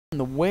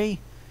the way.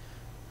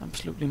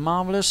 Absolutely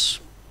marvelous.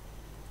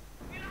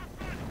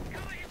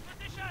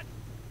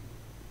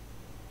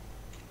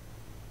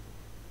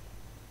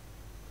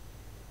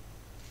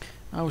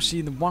 Now we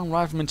see the one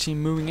rifleman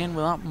team moving in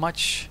without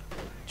much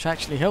to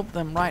actually help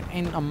them, right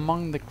in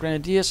among the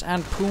Grenadiers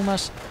and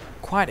Pumas,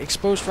 quite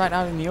exposed right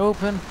out in the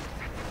open.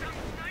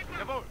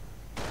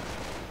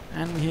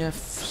 And we have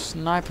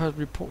sniper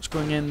reports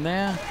going in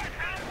there.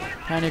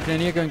 Pioneer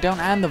Grenadier going down,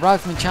 and the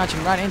rifleman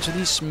charging right into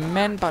these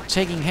men, but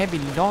taking heavy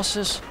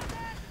losses.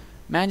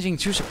 Managing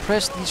to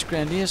suppress these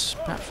Grenadiers,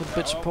 perhaps with a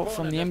bit of support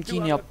from the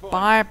MG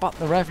nearby, but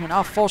the riflemen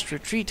are forced to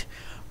retreat,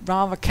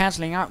 rather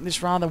cancelling out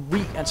this rather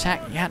weak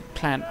attack he had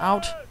planned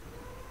out.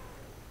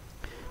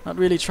 Not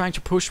really trying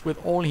to push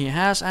with all he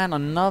has, and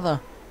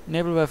another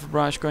Nebelwerfer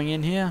barrage going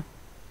in here.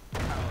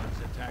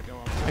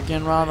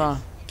 Again, rather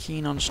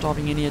keen on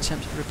stopping any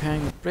attempts at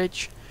repairing the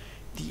bridge.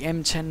 The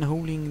M10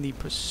 holding the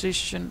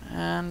position,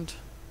 and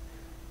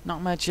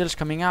not much else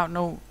coming out.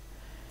 No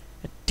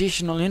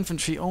additional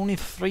infantry, only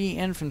 3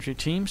 infantry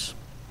teams,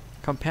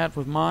 compared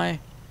with my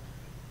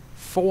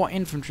 4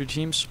 infantry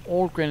teams,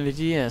 all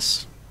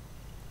Grenadiers.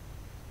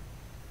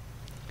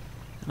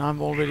 And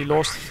I've already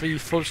lost 3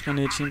 full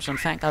Grenadier teams. In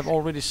fact, I've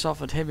already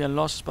suffered heavier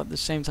losses, but at the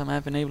same time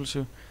I've been able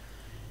to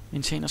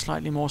maintain a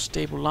slightly more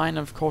stable line,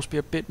 and of course be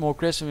a bit more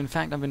aggressive. In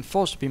fact, I've been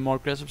forced to be more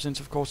aggressive, since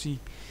of course he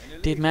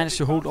did manage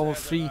to hold all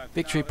 3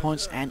 victory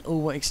points and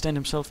overextend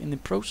himself in the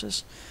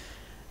process.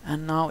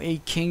 And now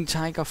a King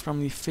Tiger from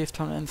the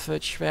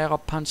 503rd Schwere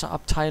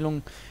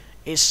Panzerabteilung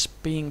is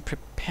being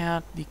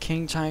prepared. The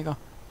King Tiger,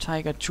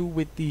 Tiger 2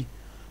 with the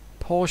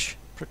Porsche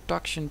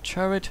production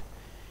turret.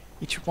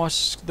 It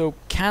was though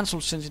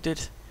cancelled, since it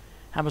did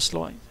have a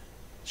slight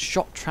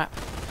shot trap,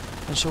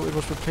 and so it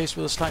was replaced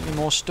with a slightly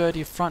more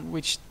sturdy front,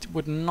 which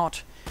would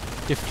not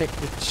deflect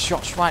the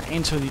shots right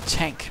into the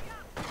tank.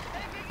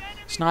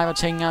 Sniper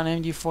taking out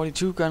an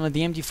MG42 gunner.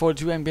 The MG42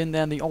 hadn't been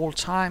there the whole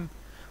time,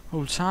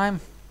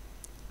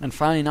 and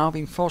finally now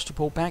being forced to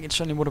pull back. It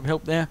certainly would have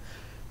helped there,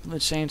 but at the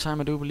same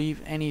time I do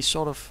believe any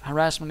sort of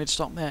harassment it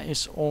stopped there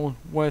is all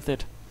worth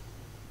it.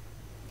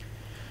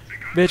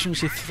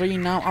 Veterancy 3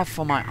 now up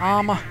for my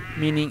armor,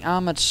 meaning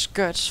armored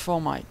skirts for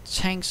my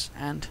tanks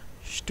and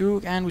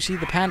Stug, and we see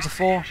the Panzer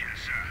 4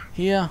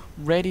 here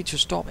ready to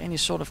stop any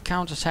sort of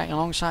counterattack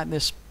alongside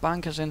this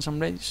bunker, since I'm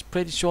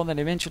pretty sure that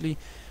eventually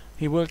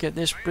he will get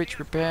this bridge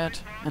repaired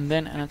and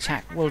then an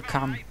attack will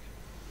come.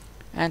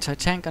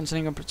 Anti-tank guns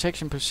in a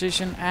protection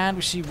position, and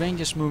we see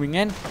Rangers moving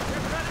in,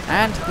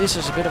 and this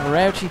is a bit of a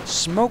rarity.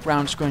 Smoke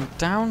rounds going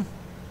down.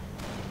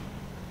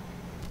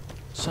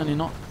 Certainly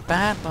not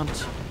bad, but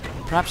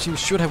perhaps you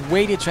should have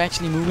waited to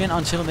actually move in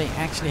until they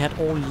actually had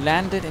all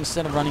landed,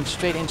 instead of running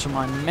straight into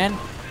my men.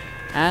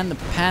 And the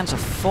Panzer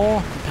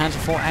 4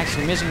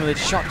 actually missing with its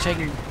shot,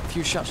 taking a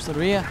few shots to the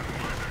rear.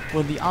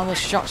 Will the other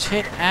shots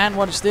hit? And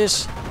what is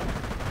this?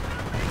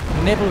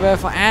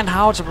 Nebelwerfer and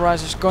howitzer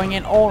barrages going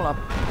in all up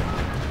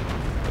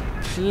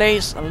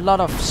place. A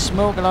lot of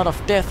smoke, a lot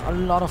of death, a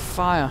lot of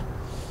fire.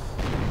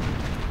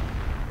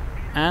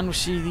 And we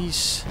see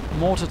these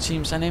mortar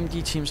teams and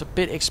MG teams a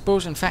bit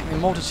exposed. In fact, the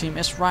mortar team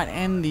is right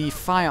in the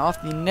fire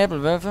of the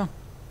Nebelwerfer.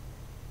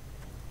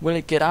 Will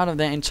it get out of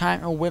there in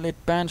time, or will it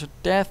burn to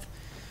death?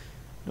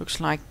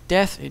 Looks like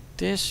death it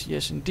is,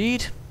 yes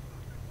indeed.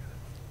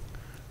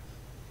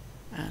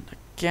 And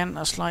again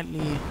a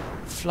slightly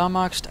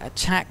flummoxed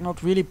attack,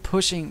 not really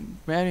pushing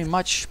very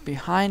much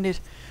behind it.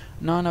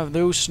 None of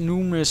those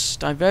numerous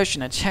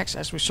diversion attacks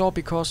as we saw,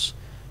 because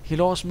he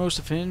lost most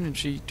of his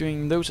infantry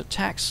during those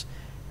attacks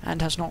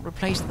and has not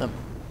replaced them.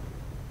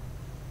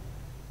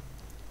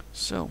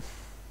 So,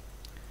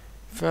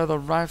 further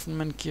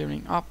riflemen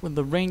gearing up with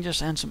the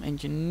Rangers and some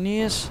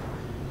engineers.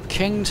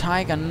 King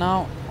Tiger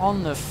now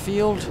on the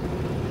field,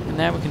 and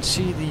there we can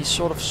see the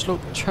sort of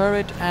sloped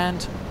turret,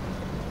 and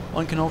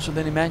one can also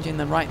then imagine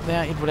that right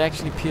there it would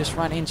actually pierce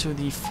right into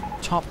the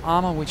top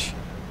armor, which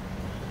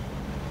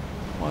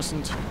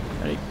wasn't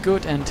very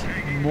good, and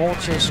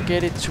mortars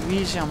get it too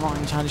easy. I'm not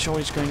entirely sure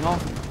what's going on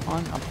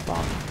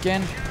about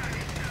again.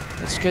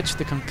 Let's get to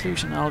the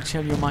conclusion. I'll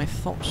tell you my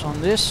thoughts on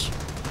this.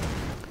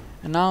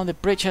 And now the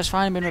bridge has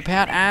finally been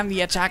repaired, and the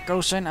attack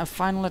goes in. A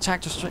final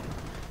attack to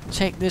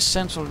take this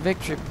central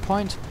victory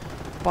point,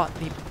 but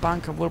the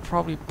bunker will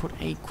probably put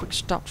a quick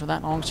stop to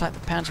that alongside the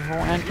Panzer 4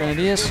 and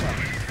Grenadiers.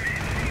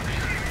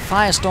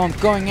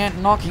 Firestorm going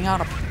in, knocking out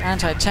an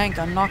anti-tank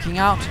and knocking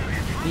out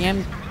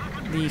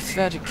the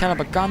 30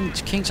 caliber gun.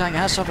 The King Tiger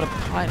has suffered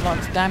quite a lot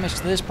of damage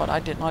to this, but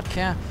I did not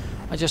care.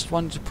 I just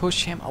wanted to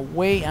push him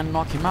away and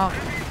knock him out.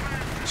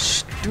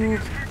 Stug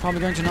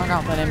probably going to knock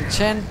out that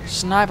M10.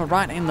 Sniper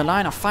right in the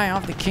line of fire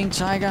of the King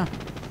Tiger.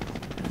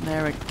 And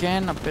there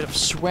again, a bit of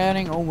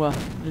swearing over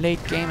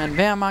late game and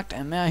Wehrmacht,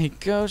 and there he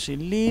goes, he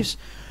leaves.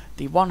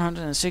 The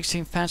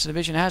 116th Panzer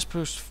Division has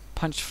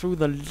punched through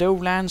the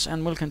lowlands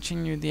and will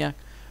continue the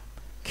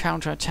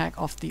counter-attack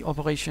of the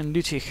Operation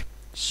Lüttich.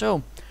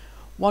 So,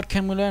 what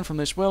can we learn from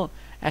this? Well,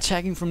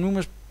 attacking from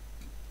numerous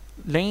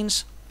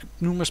lanes,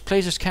 numerous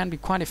places can be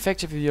quite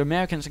effective if the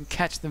Americans can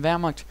catch the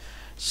Wehrmacht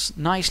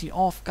nicely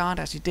off guard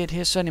as he did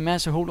here, certainly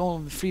managed to hold all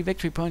of the 3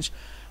 victory points.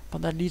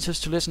 But that leads us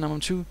to lesson number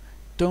 2.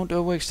 Don't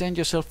overextend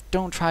yourself,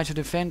 don't try to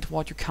defend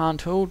what you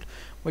can't hold,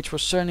 which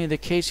was certainly the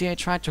case here. He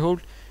tried to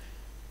hold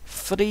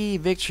 3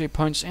 victory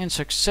points in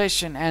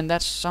succession, and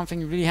that's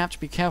something you really have to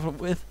be careful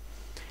with.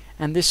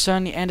 And this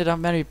certainly ended up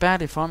very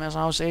badly for him, as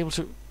I was able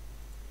to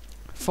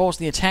force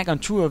the attack on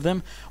 2 of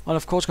them, while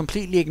of course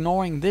completely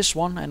ignoring this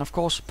one. And of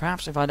course,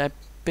 perhaps if I'd a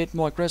bit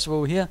more aggressive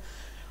over here,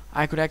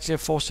 I could actually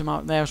have forced him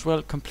out there as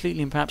well,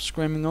 completely, and perhaps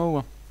screaming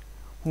over.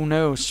 Who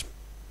knows?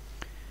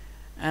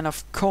 And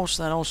of course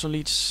that also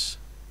leads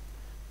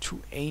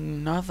to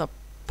another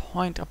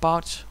point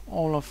about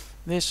all of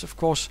this. Of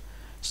course,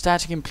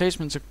 static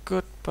emplacements are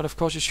good, but of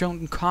course you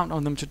shouldn't count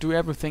on them to do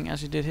everything,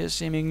 as he did here,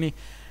 seemingly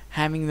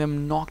having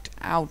them knocked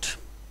out.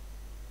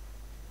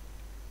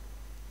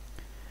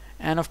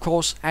 And of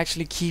course,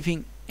 actually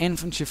keeping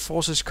infantry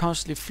forces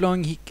constantly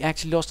flowing. He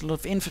actually lost a lot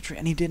of infantry,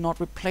 and he did not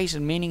replace it,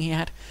 meaning he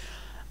had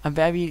a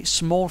very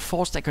small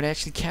force that could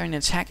actually carry an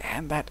attack,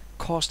 and that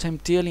cost him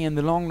dearly in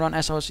the long run,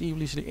 as I was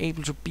easily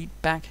able to beat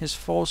back his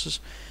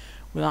forces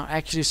without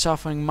actually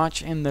suffering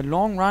much in the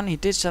long run. He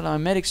did set up a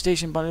medic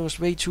station, but it was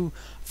way too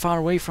far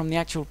away from the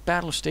actual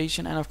battle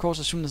station, and of course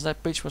as soon as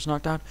that bridge was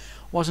knocked out,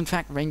 was in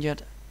fact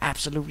rendered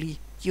absolutely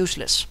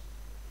useless.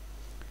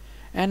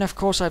 And of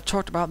course I've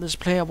talked about this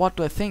player. What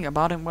do I think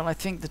about him? Well, I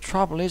think the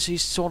trouble is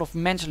he's sort of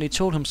mentally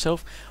told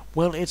himself,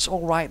 well, it's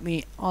alright,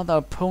 the other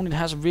opponent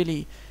has a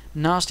really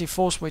nasty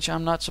force which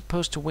I'm not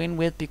supposed to win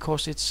with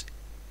because it's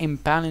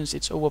imbalanced,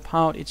 it's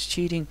overpowered, it's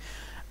cheating,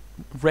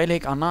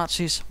 relic or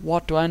Nazis,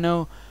 what do I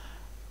know?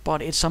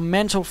 But it's a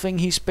mental thing.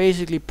 He's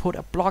basically put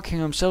a block in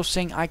himself,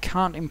 saying I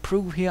can't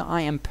improve here,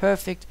 I am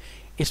perfect,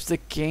 it's the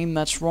game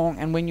that's wrong.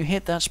 And when you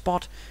hit that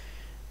spot,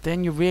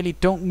 then you really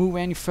don't move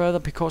any further,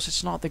 because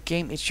it's not the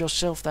game, it's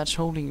yourself that's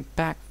holding you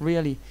back,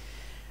 really.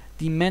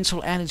 The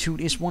mental attitude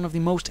is one of the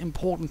most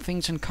important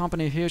things in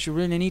company of heroes. You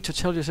really need to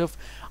tell yourself,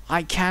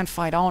 I can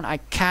fight on, I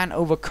can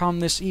overcome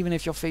this, even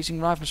if you're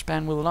facing rifle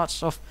span with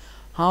lots of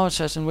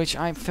howitzers, in which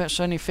I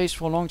certainly faced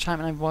for a long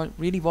time, and I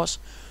really was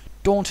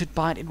daunted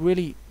by it. It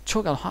really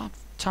took a hard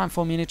time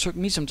for me, and it took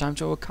me some time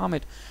to overcome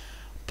it.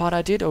 But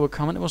I did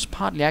overcome it. It was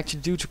partly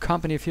actually due to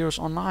Company of Heroes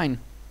Online.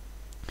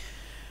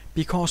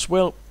 Because,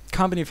 well,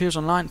 Company of Heroes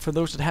Online, for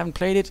those that haven't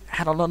played it,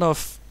 had a lot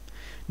of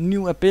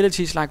new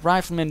abilities like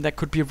riflemen that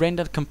could be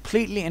rendered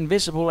completely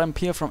invisible and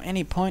appear from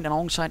any point,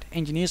 alongside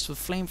engineers with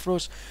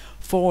flamethrowers,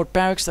 forward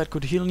barracks that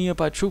could heal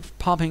nearby troops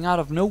popping out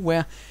of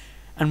nowhere.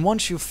 And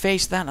once you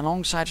face that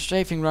alongside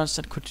strafing runs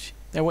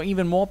that were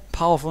even more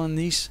powerful than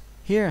these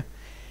here,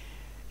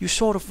 you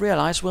sort of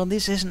realize, well,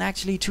 this isn't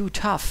actually too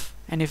tough,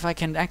 and if I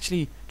can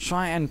actually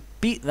try and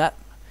beat that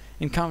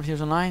in Company of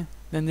Heroes Online,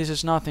 then this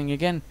is nothing.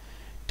 Again,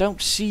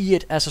 don't see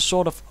it as a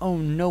sort of, oh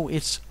no,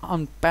 it's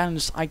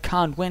unbalanced, I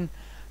can't win.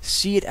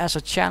 See it as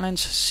a challenge,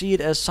 see it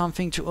as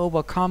something to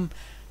overcome,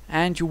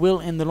 and you will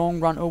in the long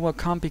run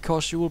overcome,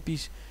 because you will be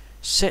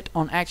set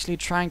on actually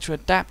trying to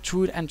adapt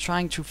to it and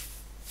trying to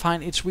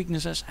find its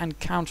weaknesses and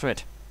counter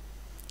it.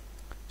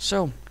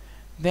 So,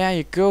 there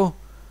you go.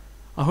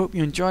 I hope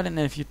you enjoyed it, and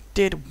if you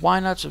did, why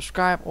not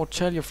subscribe or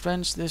tell your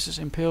friends. This is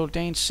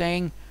ImperialDane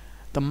saying,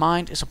 the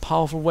mind is a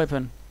powerful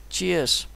weapon. Cheers!